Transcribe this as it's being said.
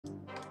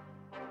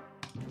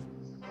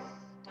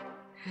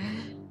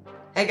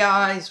Hey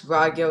guys,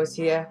 Rygos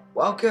here.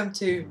 Welcome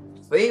to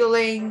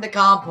Feeling the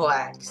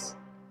Complex.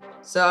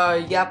 So,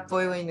 yep,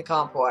 Feeling the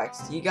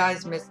Complex. You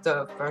guys missed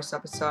the first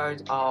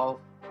episode of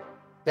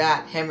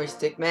that Henry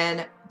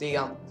Stickmin, the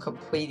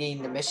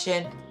completing the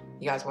mission.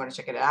 You guys want to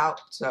check it out?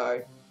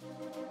 So,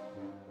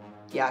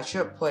 yeah, I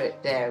should put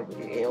it there.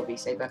 It'll be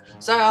safer.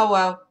 So, oh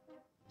well.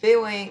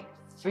 Feeling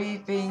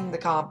the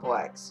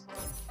Complex.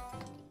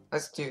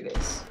 Let's do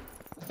this.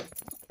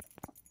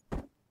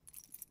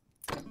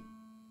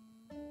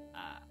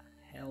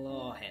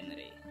 Hello,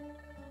 Henry.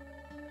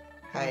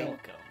 Hey.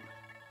 Welcome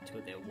to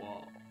the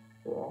wall.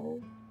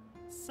 Whoa.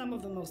 Some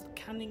of the most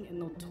cunning and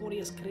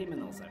notorious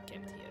criminals are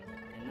kept here,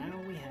 and now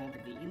we have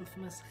the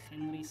infamous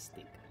Henry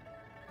Stickmin.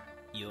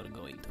 You're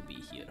going to be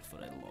here for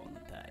a long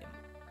time.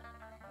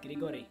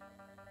 Grigori,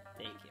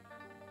 take him.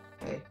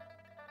 Hey.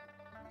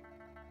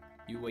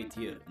 You wait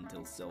here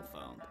until cell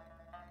found.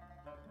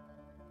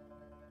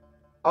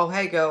 Oh,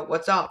 hey, girl,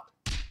 what's up?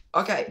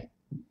 Okay.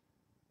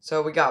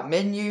 So we got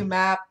menu,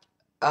 map,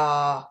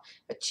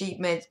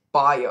 achievements,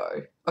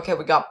 bio. Okay,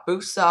 we got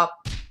boost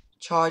up,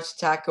 charge,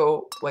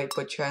 tackle, wait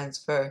for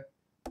transfer,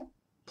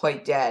 play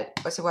dead.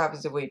 Let's see what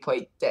happens if we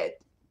play dead.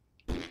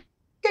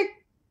 Okay.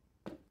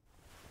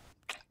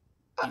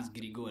 He's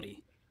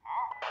Grigori.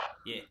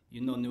 Yeah,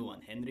 you know new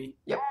one, Henry?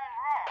 Yep.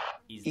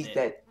 He's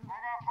dead.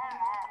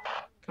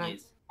 Can I?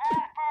 Yes.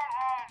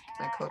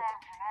 Can I click?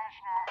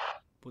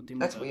 Put him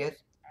That's up. weird.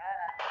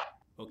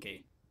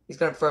 Okay. He's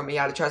gonna throw me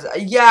out of transfer.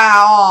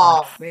 Yeah!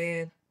 Oh,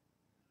 man.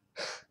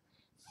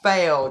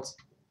 Failed.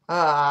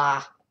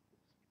 Ah.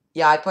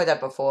 Yeah, I played that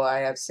before. I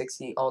have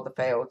 60 all the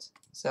failed.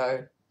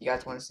 So, you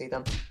guys want to see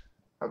them?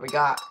 But we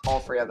got all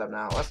three of them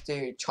now. Let's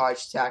do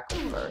charge tackle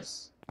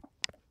first.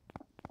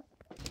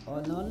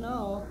 Oh,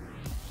 no.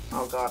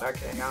 Oh god,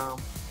 okay,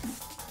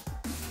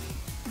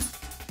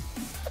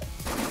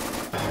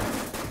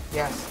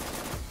 Yes.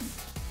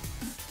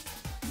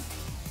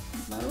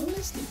 Warum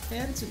ist die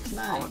Pferd zu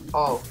klein?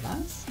 Oh.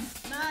 Was?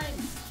 Nein!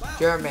 Wow.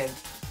 German.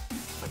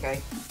 Okay.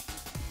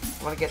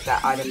 I want to get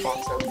that item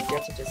box, so you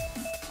have to just...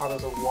 Oh,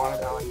 there's a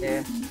watermelon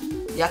there.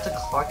 You have to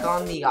click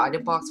on the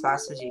item box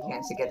fast as you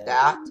can to get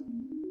that.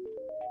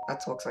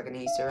 That looks like an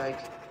Easter egg.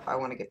 I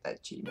want to get that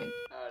achievement.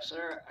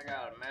 Sir, I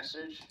got a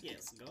message.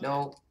 Yes, go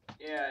No. ahead.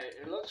 Yeah,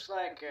 it looks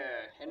like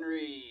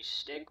Henry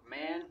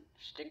Stickmin.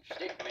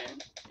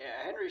 Stickmin.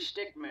 Yeah, Henry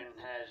Stickmin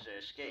has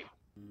escaped.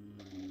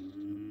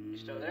 You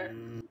still there?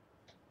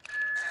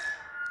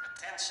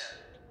 Attention!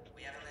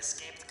 We have an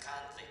escaped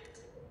convict.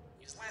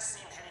 He was last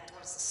seen heading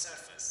towards the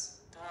surface.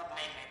 Do not make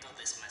me do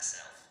this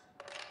myself.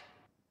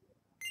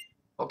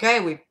 Okay,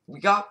 we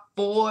got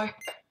 4.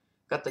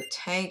 Got the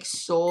tank,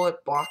 sword,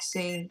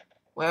 boxing,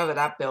 whatever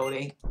that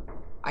building.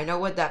 I know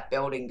where that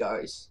building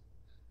goes.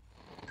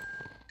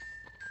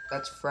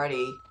 That's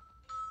Freddy.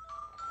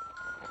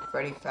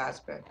 Freddy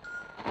Fazbear.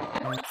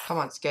 Come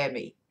on, scare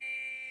me.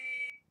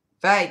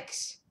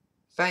 Thanks!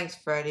 Thanks,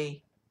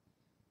 Freddy.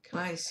 Can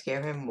I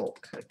scare him more?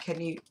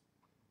 Can you...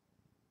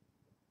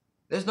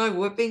 There's no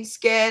whipping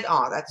scared?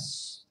 Oh,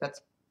 that's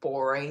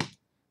boring.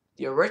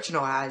 The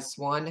original has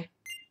one.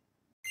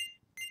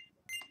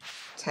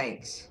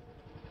 Tanks.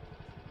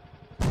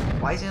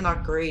 Why is it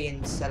not green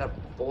instead of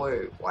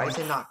blue? Why is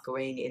it not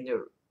green in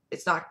the...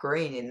 It's not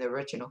green in the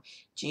original.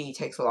 Gee,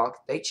 takes a lot.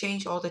 They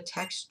changed all the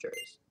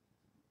textures.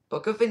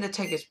 But good thing the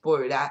tank is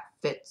blue. That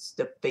fits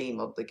the theme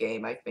of the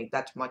game, I think.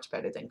 That's much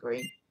better than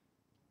green.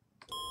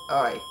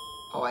 Alright.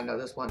 Oh, I know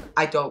this one.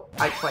 I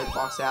play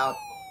box out.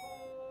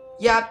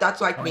 Yep,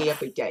 that's like me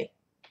every day.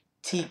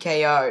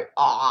 TKO.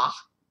 Ah.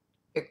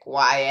 Be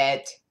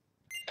quiet.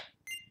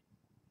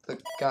 The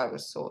guy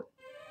with sword.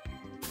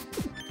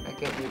 I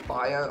get new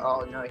bio.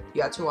 Oh no.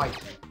 You have to like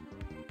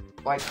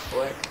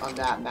click on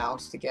that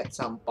mouse to get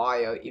some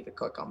bio. Either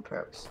click on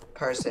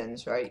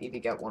persons, right? If you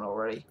get one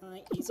already.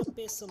 He's up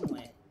there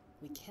somewhere.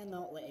 We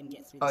cannot let him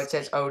get through. Oh, it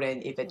says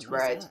Odin if it's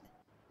red,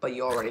 but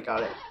you already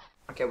got it.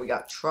 Okay, we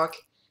got truck,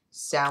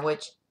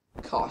 sandwich,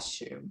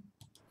 costume.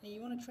 Hey,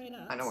 you want to trade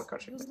out? I know what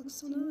costume. Those look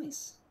so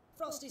nice.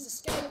 Frosty's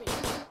escaping.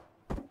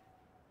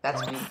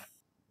 That's me.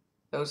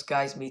 Those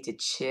guys need to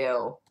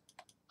chill.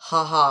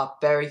 Haha,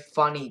 very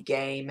funny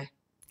game.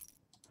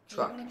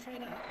 Truck. You want to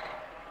trade out?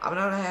 I'm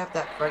gonna have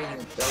that Freddy in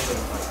the building.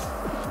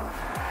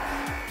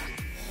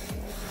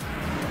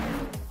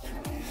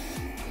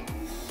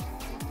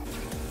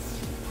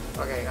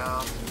 Okay,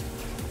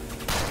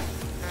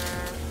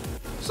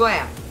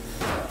 slam!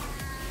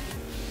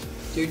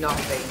 Do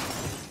nothing.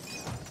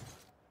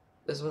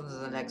 This one's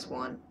the next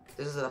one.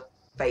 This is a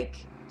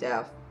fake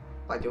death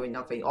by doing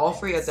nothing. All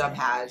 3 of them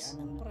has.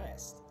 I'm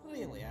impressed.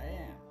 Really, I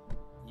am.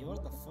 You're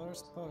the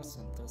first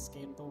person to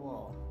escape the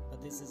wall,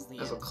 but this is the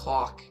There's a end.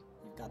 clock.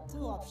 You've got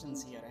 2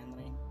 options here,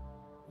 Henry.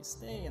 You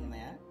stay in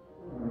there,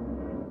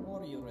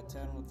 or you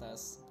return with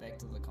us back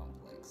to the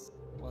complex.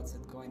 What's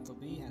it going to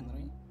be,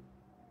 Henry?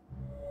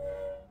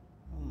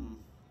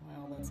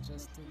 Well, that's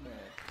just too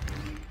bad.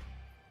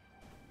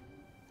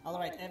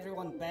 Alright,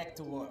 everyone back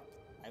to work.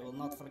 I will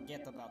not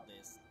forget about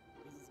this.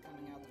 This is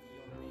coming out of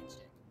your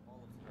paycheck,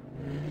 all of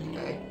you.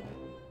 Okay.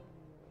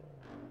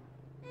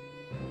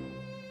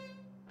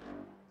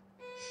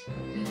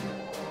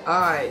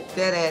 Alright,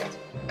 did it.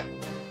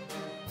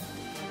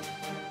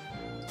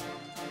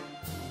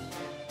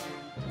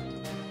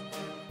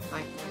 Can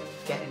I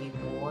get any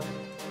more?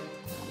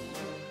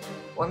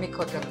 Let me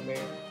click on the moon.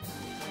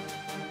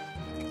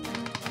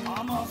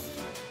 Almost.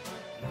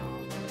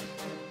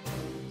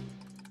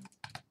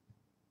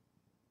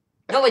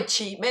 No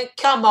achievement?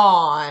 Come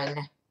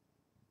on!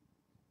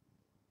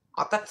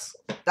 Oh, that's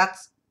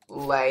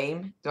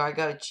lame. Do I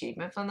got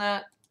achievement from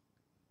that?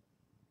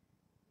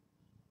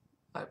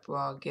 Alright, bro,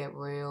 I'll get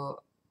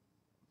real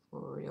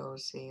for real.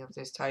 See if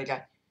this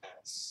tiger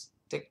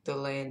stick the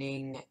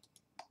landing.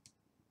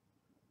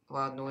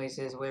 Loud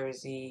noises. Where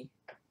is he?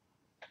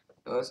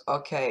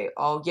 Okay.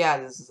 Oh yeah,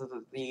 this is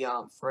the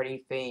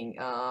Freddy thing.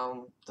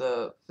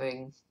 The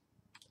thing.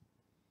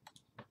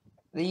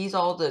 These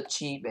are all the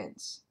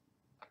achievements.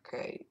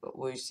 Okay,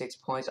 lose 6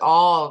 points.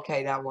 Oh,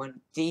 okay, that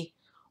one.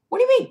 What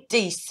do you mean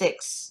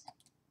D6?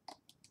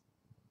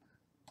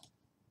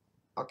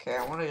 Okay,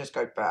 I want to just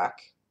go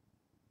back.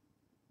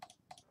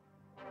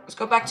 Let's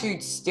go back to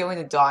stealing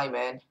the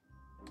diamond.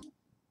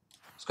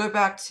 Let's go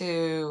back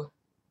to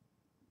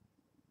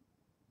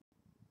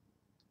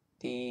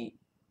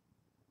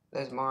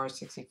there's Mario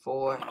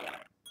 64.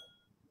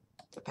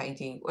 The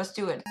painting. Let's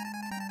do it.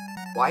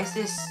 Why is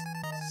this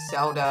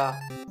Zelda?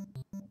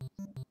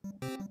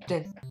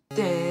 Dun,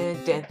 dun,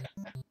 dun.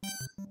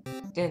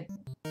 Dun,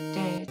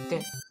 dun,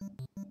 dun.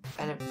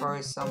 And it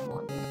throws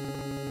someone.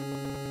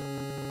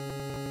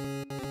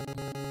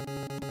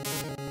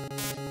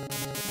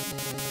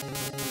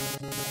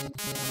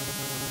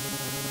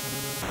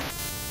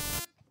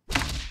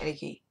 Any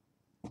key.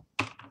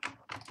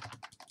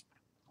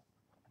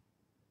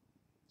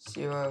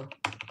 0.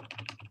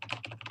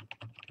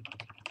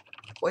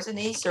 What's an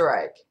Easter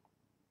egg?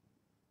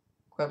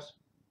 Whoops.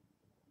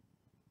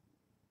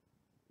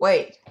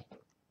 Wait.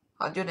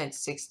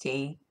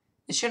 116?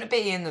 It shouldn't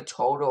be in the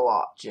total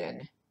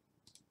option.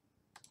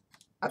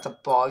 That's a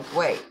bug.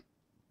 Wait.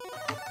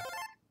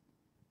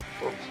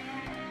 Oops.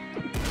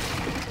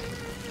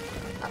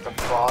 That's a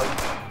bug.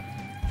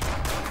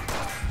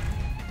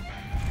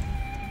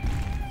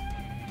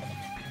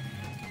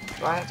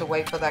 Do I have to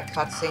wait for that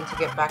cutscene to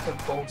get back in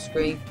full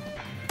screen?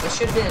 There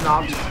should have been an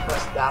option to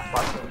press that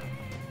button.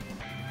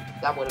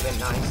 That would have been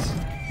nice.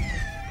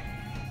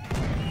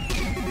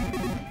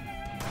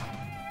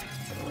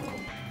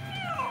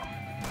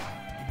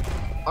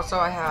 Also,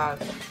 I have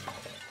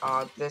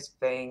this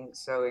thing,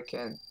 so it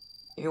can.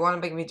 If you want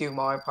to make me do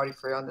Mario Party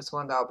 3 on this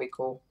one, that would be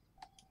cool.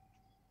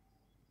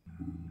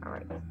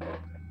 Alright.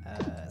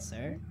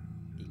 Sir?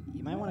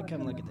 You might want to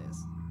come look at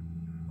this.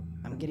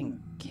 I'm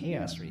getting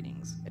chaos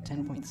readings at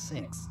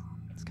 10.6.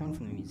 It's coming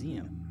from the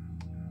museum.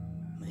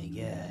 My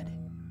god.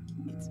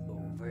 It's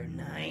over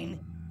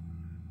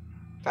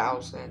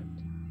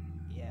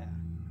 9,000. Yeah.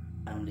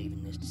 I'm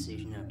leaving this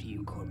decision up to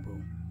you,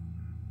 Corporal.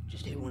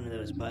 Just hit one of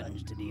those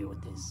buttons to deal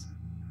with this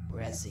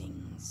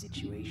pressing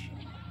situation.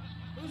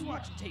 Who's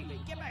watching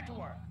TV? Get back to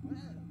work.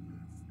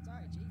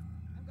 Sorry, Chief.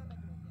 I'm going back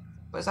to work.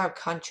 Where's our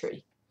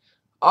country?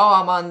 Oh,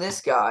 I'm on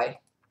this guy.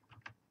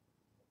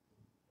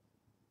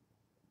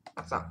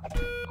 That's not.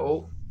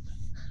 Oh.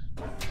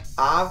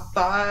 I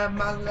find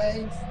my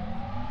life.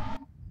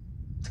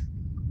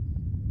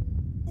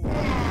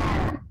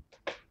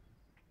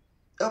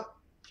 Oh,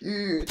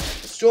 you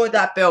destroyed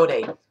that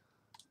building.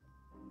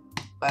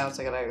 Wait 1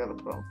 second, I gotta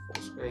put on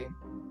full screen.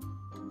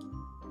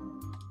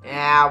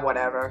 Yeah,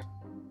 whatever.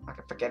 I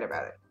can forget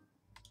about it.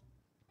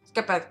 Let's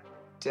get back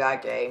to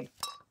that game.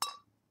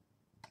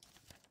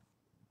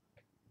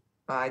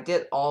 I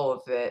did all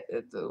of it.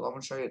 I'm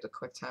gonna show you the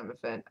quick time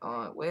event.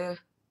 Where?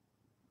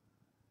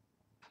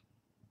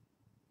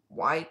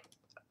 Why?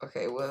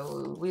 Okay,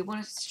 well, we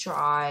wanted to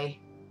try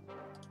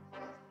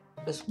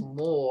this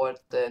more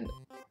than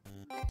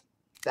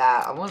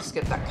that. I want to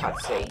skip that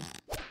cutscene.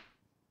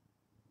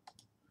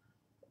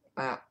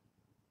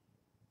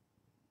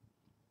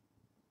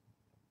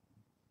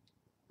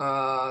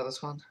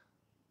 This one.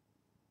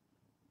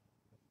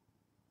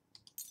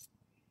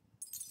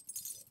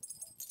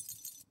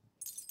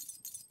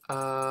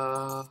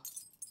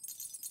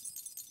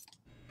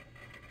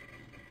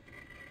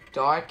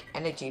 Dark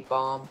energy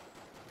bomb.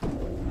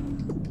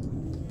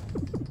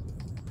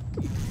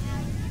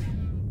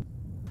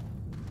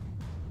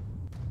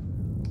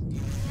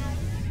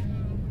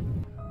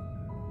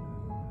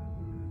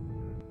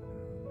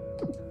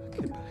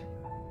 Goodbye.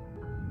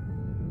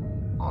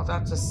 Oh,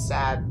 that's a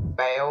sad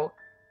fail.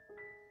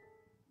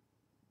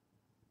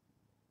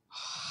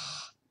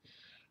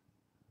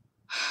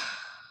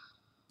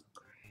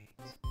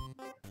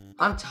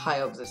 I'm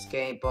tired of this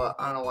game, but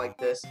I don't like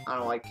this. I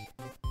don't like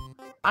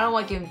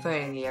getting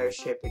thrown in the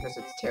airship because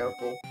it's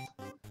terrible.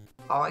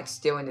 I like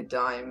stealing the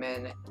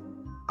diamond.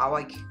 I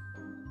like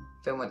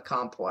filming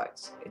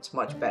complex. It's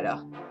much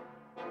better.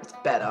 It's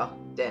better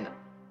than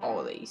all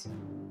of these.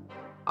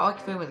 I like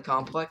filming the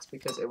complex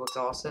because it looks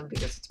awesome,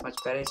 because it's much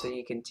better, so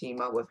you can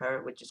team up with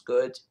her, which is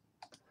good.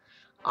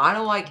 I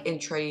don't like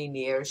trading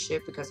the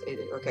airship because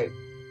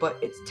but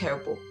it's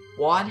terrible.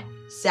 1,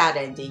 sad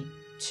ending.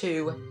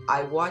 2,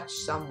 I watched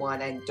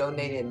someone and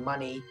donated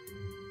money.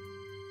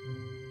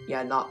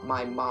 Yeah, not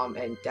my mom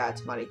and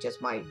dad's money,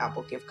 just my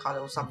Apple gift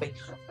card or something.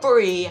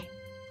 3,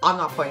 I'm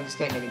not playing this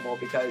game anymore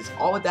because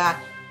all of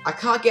that, I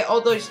can't get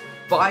all those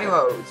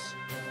bios.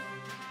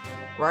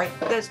 Right?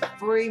 There's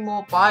 3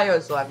 more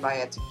bios left I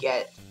had to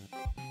get.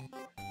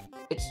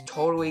 It's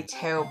totally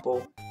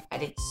terrible,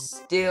 and it's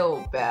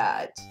still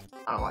bad.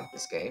 I don't like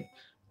this game.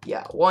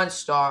 Yeah, 1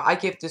 star. I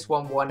give this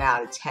one 1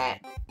 out of 10.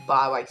 But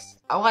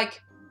I like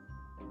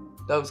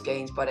those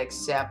games, but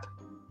except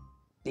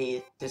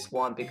this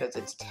one because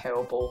it's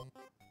terrible.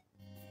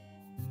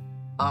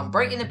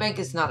 Breaking the Bank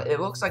is not.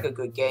 It looks like a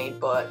good game,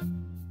 but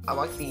I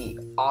like the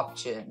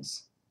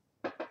options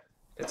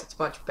because it's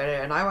much better.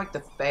 And I like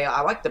the fail.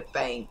 I like the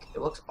bank.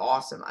 It looks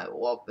awesome. I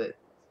love it.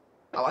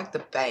 I like the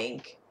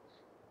bank.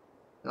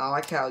 And I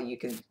like how you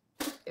can.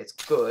 It's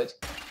good,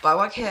 but I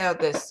like how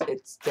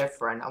it's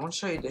different. I want to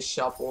show you the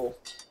shovel.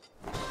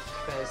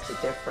 There's the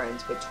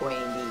difference between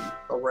the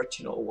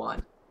original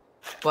one.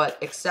 But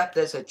except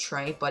there's a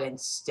train, but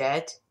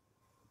instead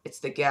it's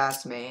the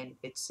gas man,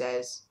 it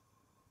says,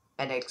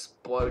 and it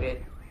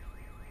exploded.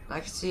 I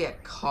can see a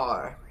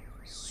car.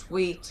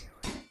 Sweet.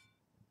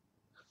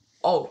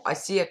 Oh, I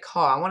see a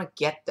car. I want to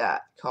get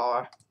that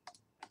car.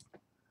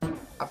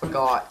 I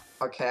forgot.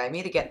 Okay, I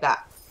need to get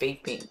that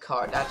beeping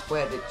car. That's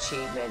where the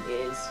achievement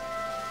is.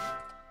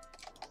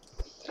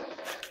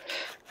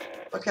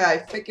 Okay, I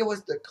think it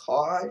was the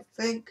car,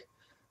 I think.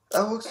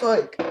 That looks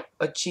like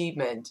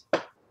achievement.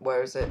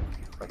 Where is it?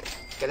 Okay,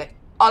 get it?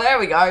 Oh, there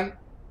we go.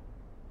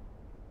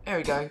 There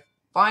we go.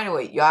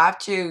 Finally, you have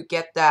to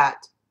get that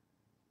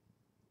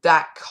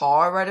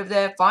car right over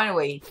there.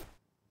 Finally,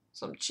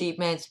 some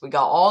achievements. We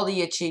got all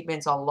the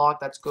achievements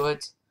unlocked. That's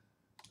good.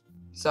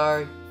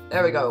 So,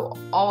 there we go.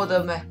 All of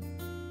them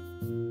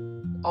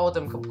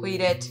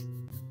completed.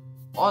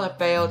 All the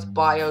failed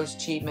bios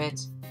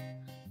achievements.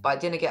 But I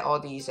didn't get all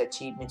these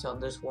achievements on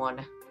this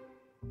one.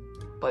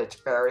 But it's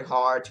very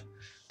hard.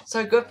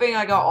 So good thing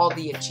I got all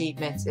the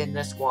achievements in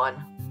this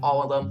one.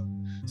 All of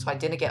them. So I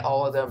didn't get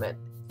all of them in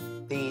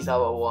these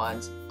other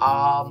ones.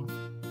 Oh,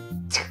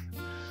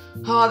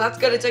 that's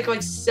gonna take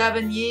like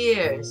 7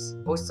 years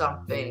or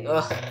something.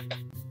 Ugh.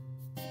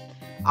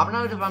 I don't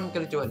know if I'm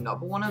gonna do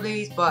another one of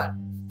these, but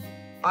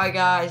alright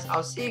guys,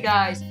 I'll see you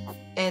guys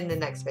in the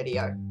next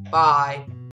video. Bye.